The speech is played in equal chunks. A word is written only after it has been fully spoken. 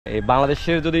এই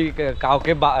বাংলাদেশের যদি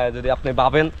কাউকে যদি আপনি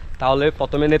ভাবেন তাহলে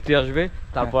প্রথমে নেত্রী আসবে,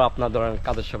 তারপর আপনার ধরেন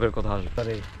কাদের সাহেবের কথা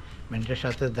আসবে, মেন্টের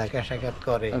সাথে দেখা সাক্ষাৎ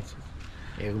করে,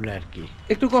 এগুলো আর কি।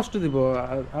 একটু কষ্ট দিব,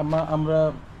 আমরা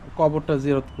কবরটা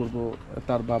জিয়ারত করব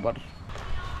তার বাবার।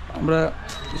 আমরা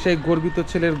সেই গর্বিত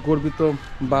ছেলের গর্বিত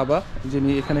বাবা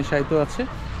যিনি এখানে শায়িত আছে,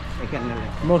 এখানে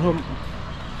মরহুম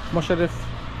মোশাররফ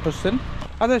হোসেন।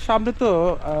 আচ্ছা, সামনে তো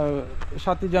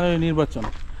 7ই জানুয়ারি নির্বাচন,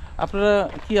 আপনারা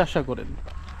কি আশা করেন?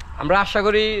 আমরা আশা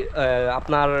করি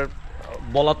আপনার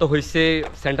বলা তো হয়েছে,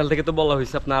 সেন্ট্রাল থেকে তো বলা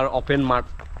হয়েছে আপনার ওপেন মাঠ,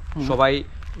 সবাই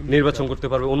নির্বাচন করতে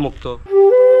পারবে, উন্মুক্ত।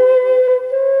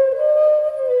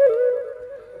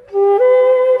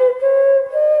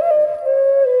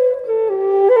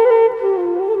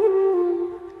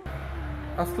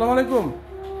 আসসালামু আলাইকুম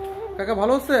কাকা,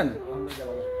 ভালো আছেন?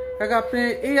 কাকা, আপনি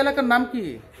এই এলাকার নাম কি?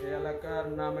 এই এলাকার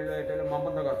নাম হলো, এটা হলো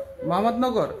মোহাম্মদনগর।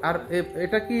 মোহাম্মদনগর। আর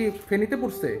এটা কি ফেনীতে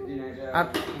পড়ছে? আর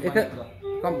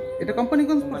এটা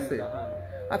কোম্পানিগঞ্জ পড়ছে?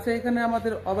 আচ্ছা, এখানে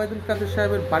আমাদের ওবায়দুল কাদের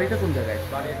সাহেবের বাড়িটা কোন জায়গায়?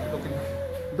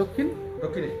 দক্ষিণ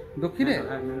দক্ষিণে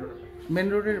মেন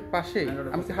রোডের পাশে।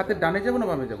 আমি কি হাতের ডানে যাব না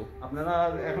বামে যাব? আপনারা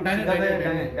এখন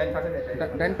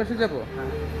ডান পাশে যাব।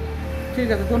 ঠিক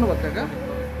আছে, ধন্যবাদ কাকা।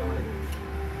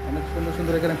 অনেক সুন্দর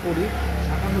সুন্দর এখানে পড়ি।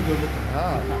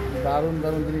 হ্যাঁ, দারুণ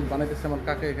দারুণ জিনিস বানাইতেছে আমার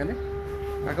কাকা এখানে।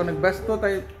 কাকা অনেক ব্যস্ত,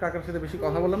 তাই কাকার সাথে বেশি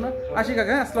কথা বললাম না। আসি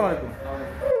কাকা, হ্যাঁ, আসসালামু আলাইকুম।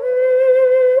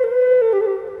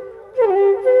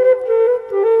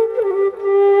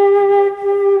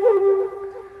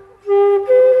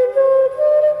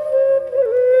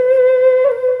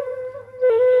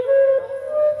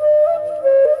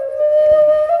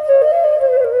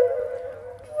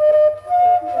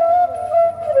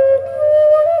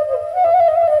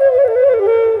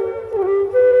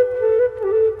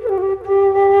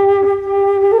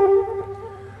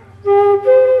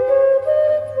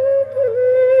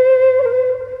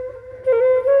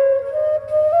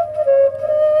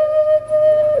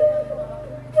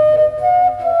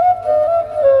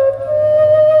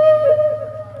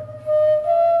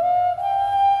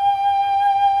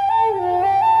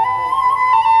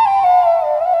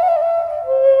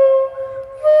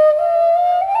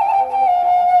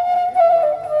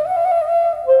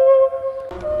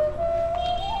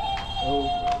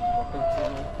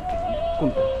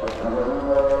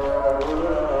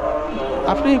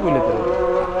 আপনিই বলে দেন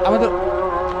আমাদের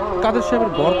কাদের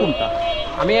সাহেবের ঘর কোনটা?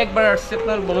 আমি একবার আসছি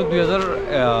আপনার মনে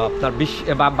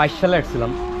 2022 সালে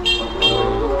আসছিলাম,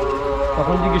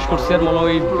 তখন জিজ্ঞেস করছি, আর মনে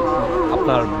হয়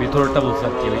আপনার ভিতরটা বলছে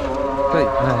আর কি। তাই?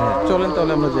 হ্যাঁ হ্যাঁ, চলেন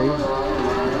তাহলে আমরা যাই।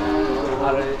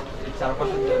 আর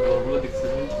চারপাশে ঘরগুলো দেখছি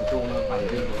ওনার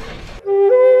বাইরে।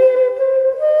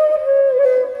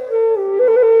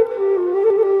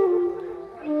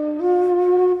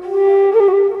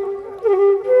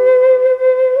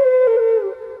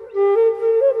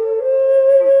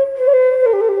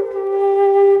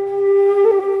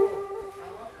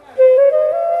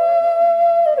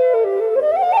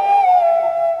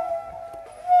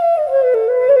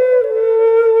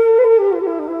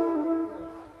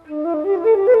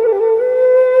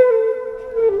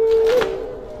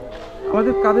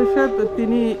 আমাদের কাদের সাহেব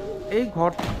তিনি এই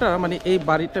ঘরটা, মানে এই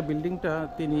বাড়িটা, বিল্ডিংটা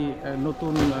তিনি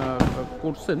নতুন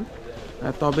করছেন,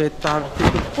 তবে তার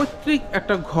কিন্তু পৈতৃক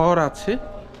একটা ঘর আছে।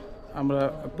 আমরা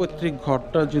পৈতৃক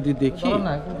ঘরটা যদি দেখি,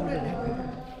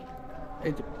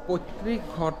 এই যে পৈতৃক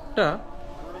ঘরটা,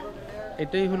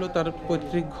 এটাই হলো তার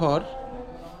পৈতৃক ঘর।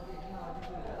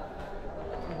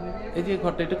 এই যে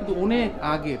ঘরটা, এটা কিন্তু অনেক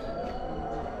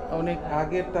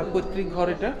আগের তার পৈতৃক ঘর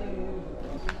এটা।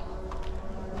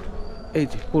 এই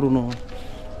যে পুরনো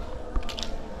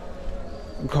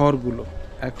ঘরগুলো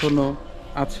এখনো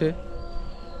আছে।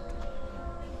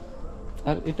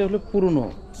 আর এটা হলো পুরনো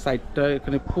সাইডটা,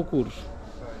 এখানে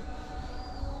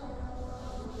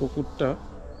পুকুরটা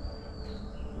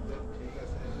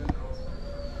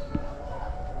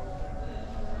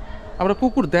আমরা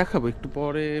পুকুর দেখাবো একটু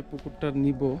পরে, পুকুরটা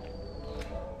নিব।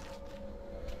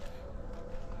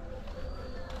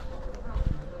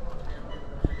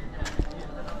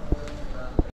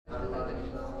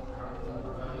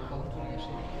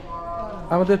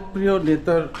 আমাদের প্রিয়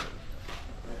নেতার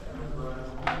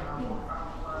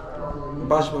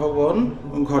বাসভবন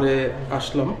ঘরে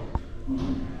আসলাম।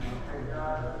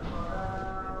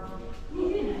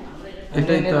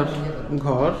 এটাই তার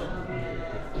ঘর।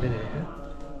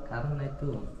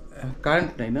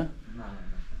 কারেন্ট নাই না?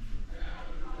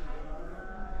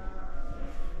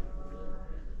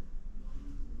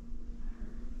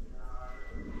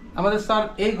 আমাদের স্যার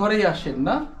এই ঘরেই আসেন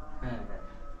না?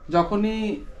 যখনই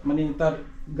মানে তার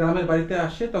গ্রামের বাড়িতে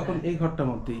আসে তখন এই ঘরটার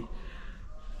মধ্যেই।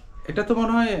 এটা তো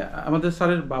মনে হয় আমাদের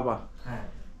স্যারের বাবা।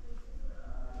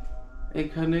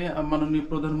 এখানে মাননীয়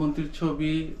প্রধানমন্ত্রীর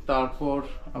ছবি, তারপর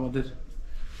আমাদের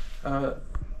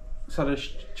স্যারের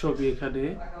ছবি এখানে।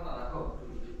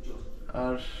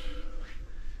 আর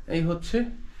এই হচ্ছে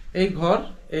এই ঘর,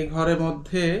 এই ঘরের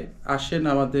মধ্যে আসেন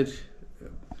আমাদের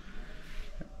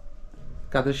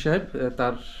কাদের সাহেব,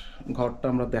 তার ঘরটা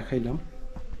আমরা দেখাইলাম।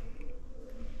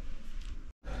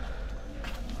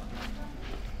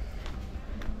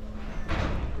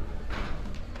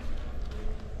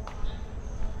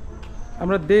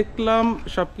 আমরা দেখলাম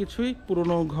সবকিছুই,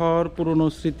 পুরনো ঘর, পুরনো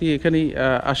স্মৃতি এখানেই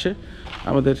আসে।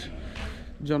 আমাদের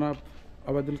জনাব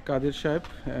ওবায়দুল কাদের সাহেব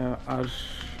আর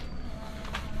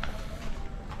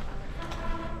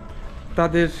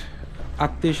তাদের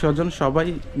আত্মীয় স্বজন সবাই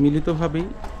মিলিতভাবেই,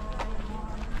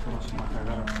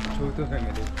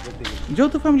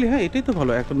 যৌথ ফ্যামিলি। হ্যাঁ, এটাই তো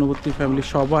ভালো, একান্নবর্তী ফ্যামিলি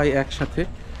সবাই একসাথে।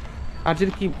 আর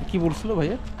যেটা কি বলছিল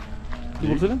ভাইয়া, কি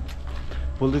বলছিলেন?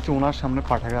 বলতেছি ওনার সামনে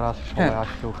পাঠাগার আছে, সবাই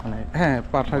আসছে ওখানে। হ্যাঁ,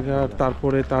 পাঠাগার,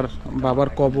 তারপরে তার বাবার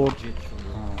কবর,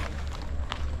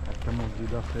 একটা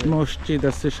মসজিদ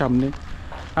আছে সামনে।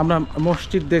 আমরা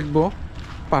মসজিদ দেখব,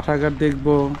 পাঠাগার দেখব,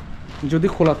 যদি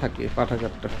খোলা থাকে।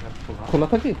 পাঠাগারটা খোলা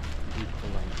থাকে?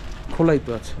 খোলাই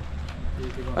তো আছে।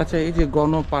 আচ্ছা, এই যে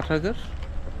গণ পাঠাগার,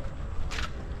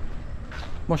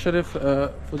 মোশাররফ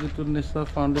ফজিলাতুন্নেসা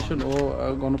ফাউন্ডেশন ও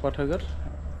গণপাঠাগার,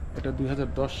 এটা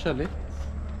 2010 সালে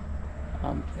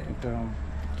এটা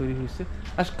তৈরি হয়েছে।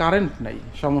 আর কারেন্ট নাই,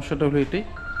 সমস্যাটা হলো এটাই,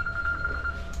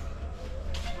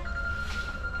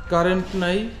 কারেন্ট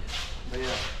নাই।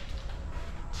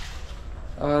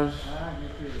 আর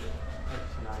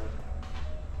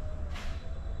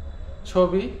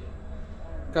ছবি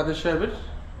কাদের সাহেবের,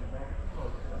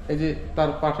 এই যে তার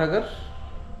পাঠাগার।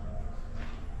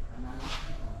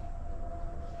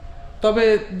 তবে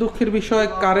দুঃখের বিষয়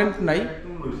কারেন্ট নাই।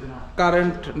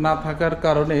 কারেন্ট না থাকার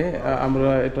কারণে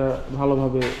আমরা এটা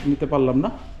ভালোভাবে নিতে পারলাম না,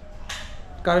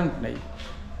 কারেন্ট নাই।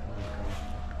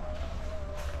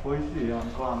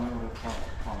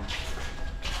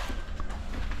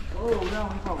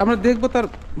 আমরা দেখবো তার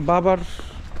বাবার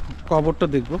কবরটা,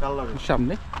 দেখবো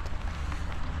সামনে।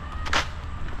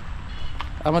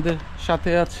 আমাদের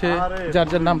সাথে আছে, যার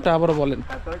যার নামটা আবারও বলেন।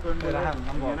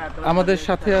 আমাদের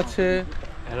সাথে আছে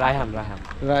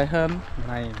রায়হান,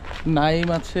 নাইম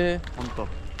আছে,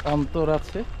 অন্তর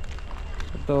আছে।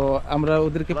 তো আমরা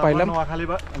ওদেরকে পাইলাম।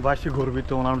 নোয়াখালীবাসী গর্বিত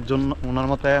ওনার জন্য, ওনার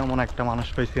মতো এমন একটা মানুষ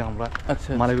পাইছি আমরা। আচ্ছা,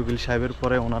 মালিক উকিল সাহেবের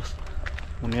পরে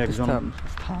উনি একজন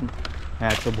স্থান।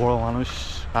 হ্যাঁ, এত বড় মানুষ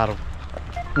আর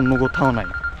অন্য কোথাও নাই।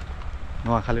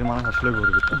 নোয়াখালীর মানুষ আসলে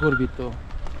গর্বিত।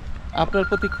 আপনার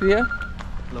প্রতিক্রিয়া?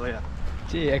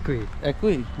 জি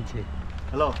একই জি।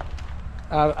 হ্যালো।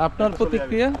 আর আপনার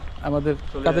প্রতিক্রিয়া আমাদের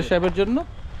কাদের সাহেবের জন্য?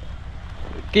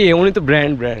 কি, উনি তো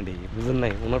ব্র্যান্ডই, বুঝলেন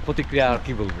নাই? ওনার প্রতিক্রিয়া আর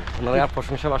কি বলবো, ওনার আর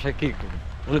প্রশংসা ভাষায় কি করবো?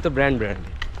 উনি তো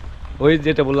ব্র্যান্ডই, ওই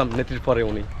যেটা বললাম নেত্রীর পরে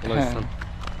উনি, ওনার স্থান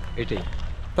এটাই।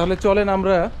 তাহলে চলেন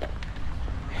আমরা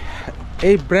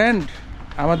এই ব্র্যান্ড,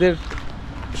 আমাদের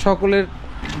সকলের,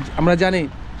 আমরা জানি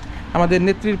আমাদের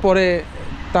নেত্রীর পরে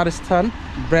তার স্থান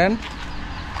ব্র্যান্ড,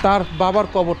 তার বাবার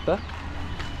কবরটা,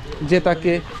 যে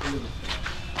তাকে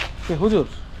হুজুর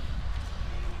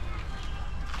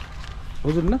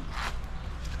না।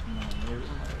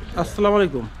 আসসালামু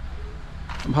আলাইকুম,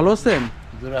 ভালো আছেন?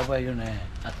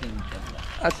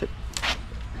 আচ্ছা,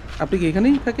 আপনি কি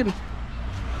এখানেই থাকেন?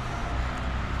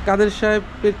 কাদের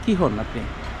সাহেবের কি হন আপনি?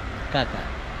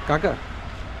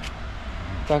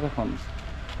 কাকা হন,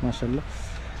 মাশাআল্লাহ।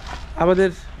 আমাদের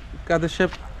কাদের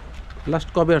সাহেব লাস্ট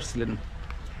কবে আসছিলেন?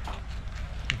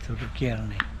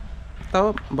 তাও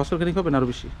বছর খানিক হবে না, আরো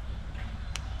বেশি?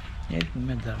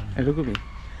 এরকমই,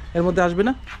 এর মধ্যে আসবে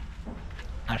না?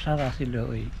 আসার আসিল,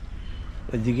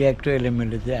 ওইদিকে একটু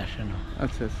এলোমেলোতে আসে না।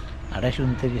 আচ্ছা,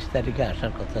 28-29 তারিখে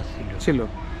আসার কথা ছিল।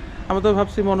 আমরা তো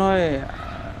ভাবছি মনে হয়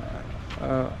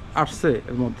আসছে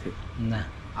এর মধ্যে। না,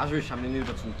 আসবে, সামনে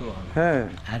নির্বাচন তো। হ্যাঁ,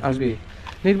 আসবে।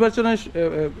 নির্বাচনের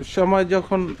সময়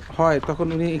যখন হয় তখন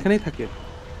উনি এখানেই থাকে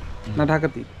না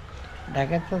ঢাকাতেই?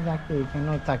 ঢাকায় তো থাকে,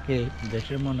 এখানেও থাকে।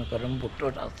 দেশের মনে করেন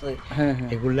ভোট আছে, হ্যাঁ,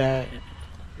 এগুলা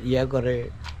ইয়া করে,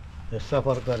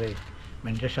 সফর করে,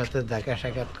 মানুষের সাথে দেখা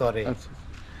সাক্ষাৎ করে,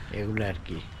 এগুলো আর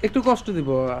কি। একটু কষ্ট দিব,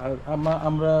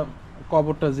 আমরা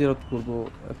কবরটা জিয়ারত করব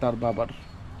তার বাবার।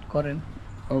 করেন।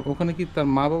 ওখানে কি তার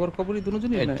মা বাবার কবরই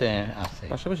দুজনই আছে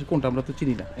পাশাপাশি? কোনটা আমরা তো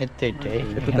চিনি না। এটাই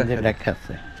দেখা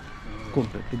আছে।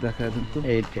 কোনটা একটু দেখা দেন তো।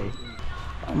 এইটাই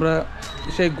আমরা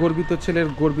সেই গর্বিত ছেলের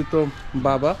গর্বিত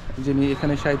বাবা, যিনি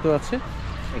এখানে শায়িত আছে,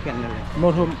 এখানে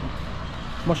মরহুম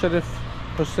মোশাররফ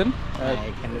হোসেন,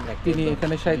 তিনি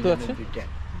এখানে শায়িত আছে।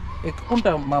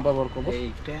 কোনটা মা বাবার কবর?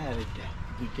 এইটা আর এটা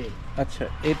দুইটাই। আচ্ছা,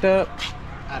 এটা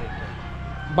আর এটা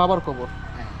বাবার কবর।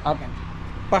 আর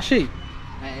পাশেই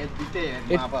হ্যাঁ এর দিতে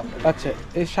মা বাবা আচ্ছা,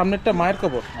 এই সামনেরটা মায়ের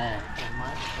কবর, হ্যাঁ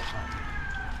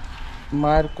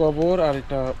মায়ের কবর, আর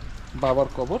এটা বাবার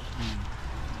কবর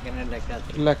এখানে লেখা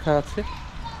আছে। লেখা আছে।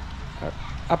 আর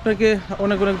আপনাকে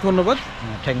অনেক অনেক ধন্যবাদ,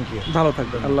 থ্যাংক ইউ। ভালো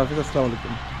থাকবেন, আল্লাহ হাফিজ, আসসালামু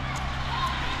আলাইকুম।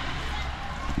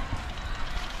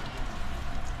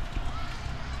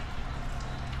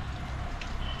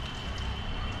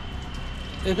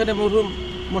 এখানে মরহুম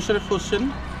মোশাররফ হোসেন,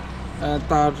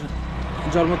 তার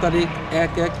জন্ম তারিখ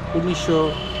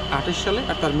 1/1/1928 সালে,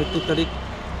 আর তার মৃত্যু তারিখ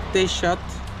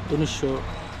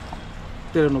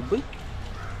 23/7/1993।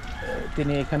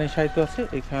 তিনি এখানে শায়িত আছে,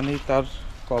 এখানেই তার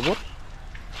কবর।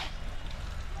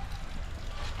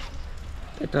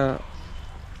 এটা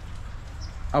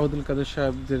আব্দুল কাদের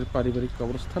সাহেবদের পারিবারিক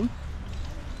কবরস্থান।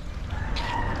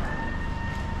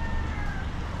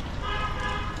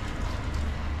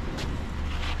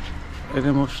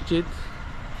 এটা মসজিদ।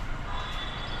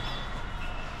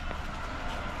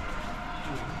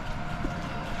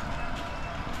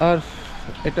 আর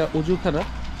এটা উজুখানা।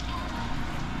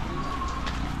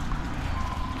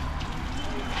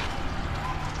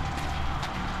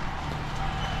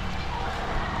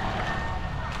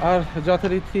 আর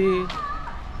যথারীতি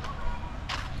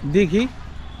দিঘি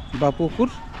বা পুকুর,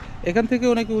 এখান থেকে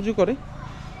অনেকে উজু করে,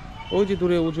 ওই যে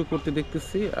দূরে উজু করতে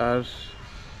দেখতেছি। আর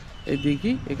এই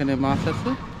দিঘি, এখানে মাছ আছে।